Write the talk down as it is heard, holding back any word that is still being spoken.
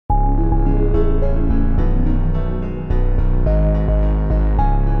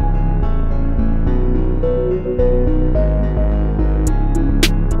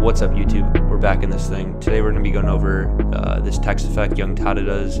What's up YouTube? We're back in this thing. Today we're going to be going over this text effect Tada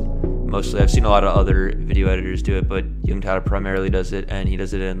does. Mostly, I've seen a lot of other video editors do it, but Tada primarily does it, and he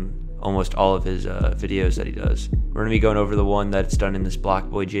does it in almost all of his videos that he does. We're going to be going over the one that's done in this Black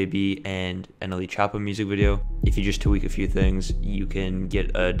Boy JB and Untitled Chapter music video. If you just tweak a few things, you can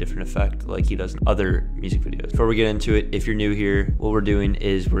get a different effect like he does in other music videos. Before we get into it, if you're new here, what we're doing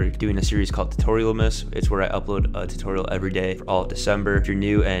is we're doing a series called Tutorial Miss. It's where I upload a tutorial every day for all of December. If you're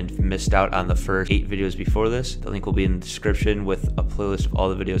new and missed out on the first 8 videos before this, the link will be in the description with a playlist of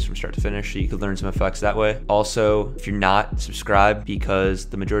all the videos from start to finish, so you can learn some effects that way. Also, if you're not subscribed, because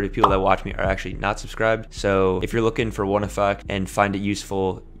the majority of people that watch me are actually not subscribed, so if you're looking for one effect and find it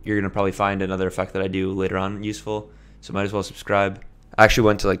useful, you're gonna probably find another effect that I do later on useful, so might as well subscribe. I actually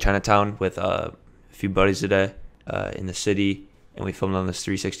went to like Chinatown with a few buddies today in the city, and we filmed on this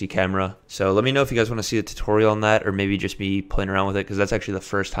 360 camera. So let me know if you guys want to see a tutorial on that, or maybe just me playing around with it, because that's actually the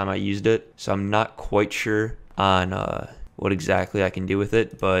first time I used it, so I'm not quite sure on what exactly I can do with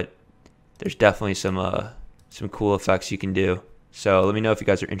it, but there's definitely some cool effects you can do. So let me know if you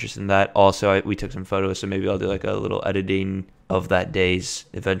guys are interested in that. Also, we took some photos, so maybe I'll do like a little editing of that day's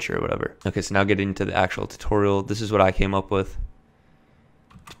adventure or whatever. Okay, so now getting into the actual tutorial. This is what I came up with.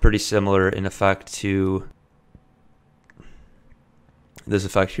 It's pretty similar in effect to this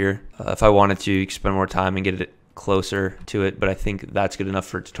effect here. If I wanted to spend more time and get it closer to it, but I think that's good enough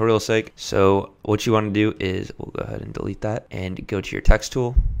for tutorial's sake. So what you want to do is, we'll go ahead and delete that and go to your text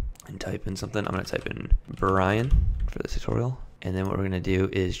tool and type in something. I'm going to type in Brian for the tutorial. And then what we're going to do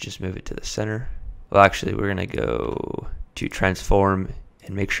is just move it to the center. Well, actually, we're going to go to transform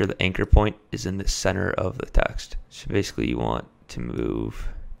and make sure the anchor point is in the center of the text. So basically, you want to move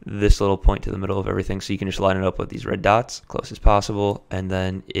this little point to the middle of everything, so you can just line it up with these red dots close as possible. And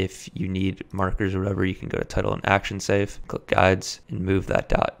then if you need markers or whatever, you can go to title and action save, click guides, and move that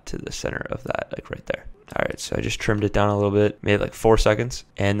dot to the center of that, like right there. All right, so I just trimmed it down a little bit, made it like 4 seconds.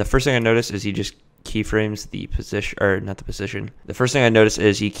 And the first thing I noticed is he just keyframes the position, or not the position. The first thing I noticed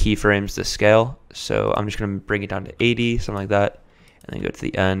is he keyframes the scale. So I'm just gonna bring it down to 80, something like that, and then go to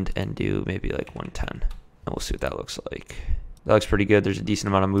the end and do maybe like 110. And we'll see what that looks like. That looks pretty good. There's a decent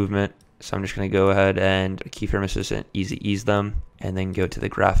amount of movement. So I'm just gonna go ahead and keyframe assistant, easy ease them, and then go to the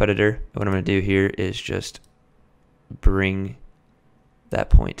graph editor. And what I'm gonna do here is just bring that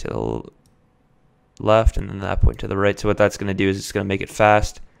point to the left and then that point to the right. So what that's gonna do is it's gonna make it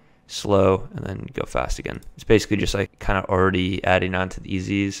fast, slow, and then go fast again. It's basically just like kind of already adding on to the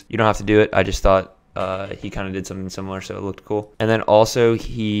easies. You don't have to do it. I just thought he kind of did something similar, so it looked cool. And then also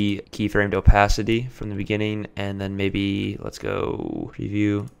he keyframed opacity from the beginning, and then maybe let's go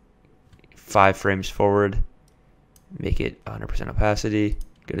preview 5 frames forward, make it 100% opacity,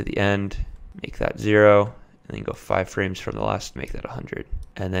 go to the end, make that 0, and then go 5 frames from the last, make that 100.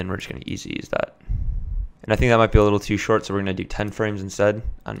 And then we're just going to easy use that. And I think that might be a little too short, so we're going to do 10 frames instead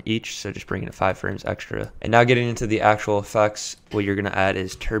on each, so just bringing it 5 frames extra. And now getting into the actual effects, what you're going to add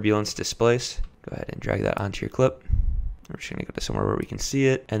is Turbulence Displaced. Go ahead and drag that onto your clip. We're just going to go to somewhere where we can see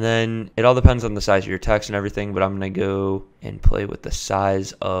it. And then it all depends on the size of your text and everything, but I'm going to go and play with the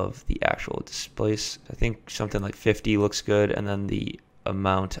size of the actual displace. I think something like 50 looks good, and then the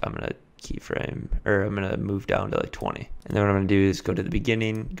amount I'm going to keyframe, or I'm going to move down to like 20. And then what I'm going to do is go to the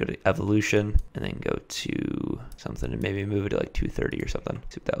beginning, go to evolution, and then go to something and maybe move it to like 230 or something.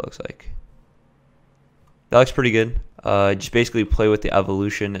 See what that looks like. That looks pretty good. Just basically play with the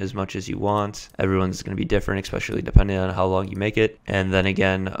evolution as much as you want. Everyone's going to be different, especially depending on how long you make it. And then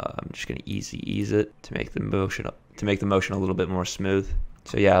again, I'm just going to easy ease it to make the motion a little bit more smooth.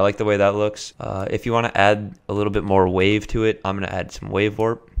 So yeah, I like the way that looks. If you want to add a little bit more wave to it, I'm going to add some wave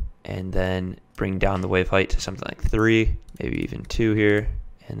warp, and then bring down the wave height to something like 3, maybe even 2 here,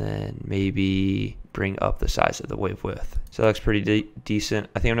 and then maybe bring up the size of the wave width. So that looks pretty decent.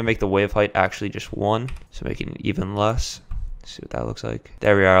 I think I'm gonna make the wave height actually just 1, so making it even less. Let's see what that looks like.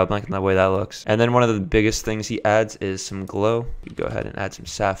 There we are. I'm liking the way that looks. And then one of the biggest things he adds is some glow. You go ahead and add some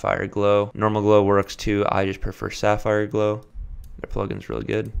Sapphire Glow. Normal glow works too. I just prefer Sapphire Glow. Their plugin's really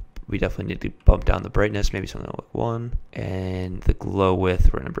good. We definitely need to bump down the brightness, maybe something like 1. And the glow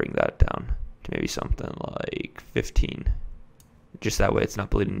width, we're going to bring that down to maybe something like 15. Just that way it's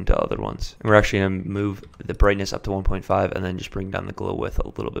not bleeding into other ones. And we're actually going to move the brightness up to 1.5 and then just bring down the glow width a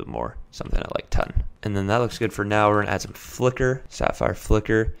little bit more, something at like 10. And then that looks good for now. We're going to add some flicker, Sapphire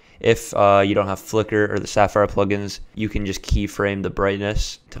Flicker. If you don't have Flicker or the Sapphire plugins, you can just keyframe the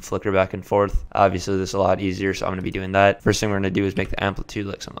brightness to flicker back and forth. Obviously, this is a lot easier, so I'm going to be doing that. First thing we're going to do is make the amplitude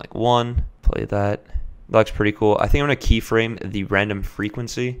like something like 1. Play that. That looks pretty cool. I think I'm going to keyframe the random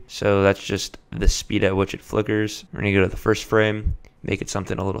frequency. So that's just the speed at which it flickers. We're going to go to the first frame, make it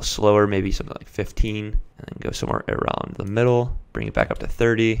something a little slower, maybe something like 15, and then go somewhere around the middle, bring it back up to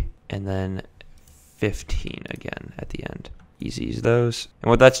 30, and then 15 again at the end. Easy as those. And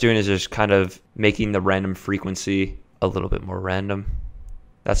what that's doing is just kind of making the random frequency a little bit more random.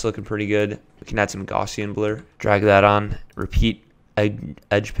 That's looking pretty good. We can add some Gaussian blur, drag that on, repeat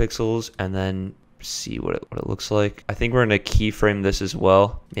edge pixels, and then see what it looks like. I think we're going to keyframe this as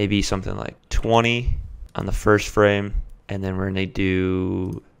well. Maybe something like 20 on the first frame, and then we're going to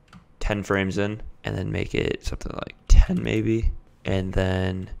do 10 frames in, and then make it something like 10 maybe, and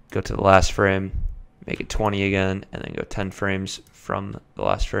then go to the last frame, make it 20 again, and then go 10 frames from the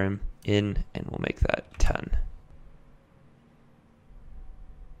last frame in, and we'll make that 10.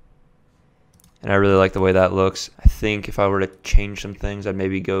 And I really like the way that looks. I think if I were to change some things, I'd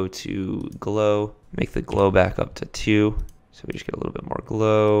maybe go to glow, make the glow back up to 2. So we just get a little bit more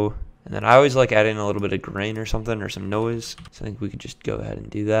glow. And then I always like adding a little bit of grain or something or some noise. So I think we could just go ahead and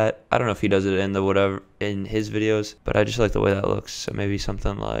do that. I don't know if he does it in the whatever in his videos, but I just like the way that looks. So maybe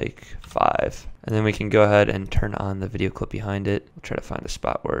something like 5. And then we can go ahead and turn on the video clip behind it. We'll try to find a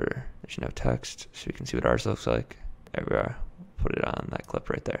spot where there's no text so we can see what ours looks like. There we are. Put it on that clip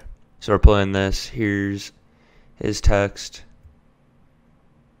right there. So we're playing this. Here's his text.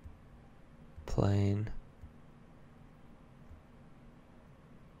 Playing.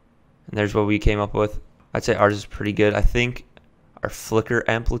 And there's what we came up with. I'd say ours is pretty good. I think our flicker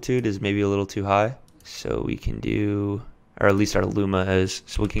amplitude is maybe a little too high. So we can do, or at least our luma is,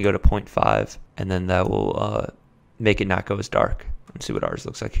 so we can go to 0.5. And then that will make it not go as dark. Let's see what ours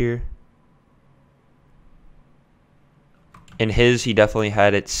looks like here. In his, he definitely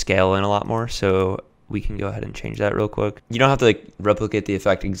had it scale in a lot more, so we can go ahead and change that real quick. You don't have to like replicate the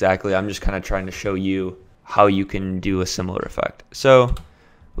effect exactly. I'm just kind of trying to show you how you can do a similar effect. So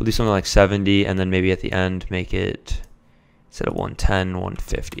we'll do something like 70, and then maybe at the end make it, instead of 110,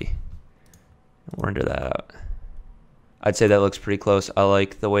 150. We'll render that out. I'd say that looks pretty close. I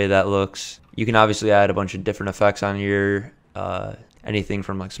like the way that looks. You can obviously add a bunch of different effects on your anything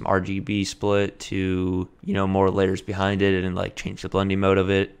from like some RGB split to, you know, more layers behind it, and like change the blending mode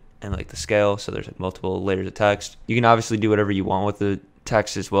of it and like the scale. So there's like multiple layers of text. You can obviously do whatever you want with the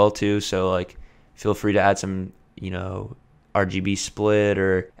text as well too. So like feel free to add some, you know, RGB split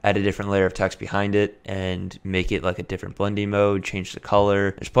or add a different layer of text behind it and make it like a different blending mode, change the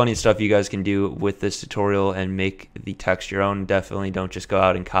color. There's plenty of stuff you guys can do with this tutorial and make the text your own. Definitely don't just go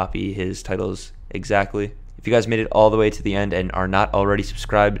out and copy his titles exactly. If you guys made it all the way to the end and are not already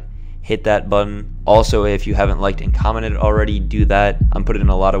subscribed, hit that button. Also, if you haven't liked and commented already, do that. I'm putting in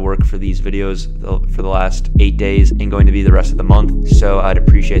a lot of work for these videos for the last 8 days and going to be the rest of the month, so I'd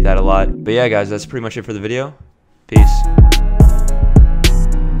appreciate that a lot. But yeah, guys, that's pretty much it for the video. Peace.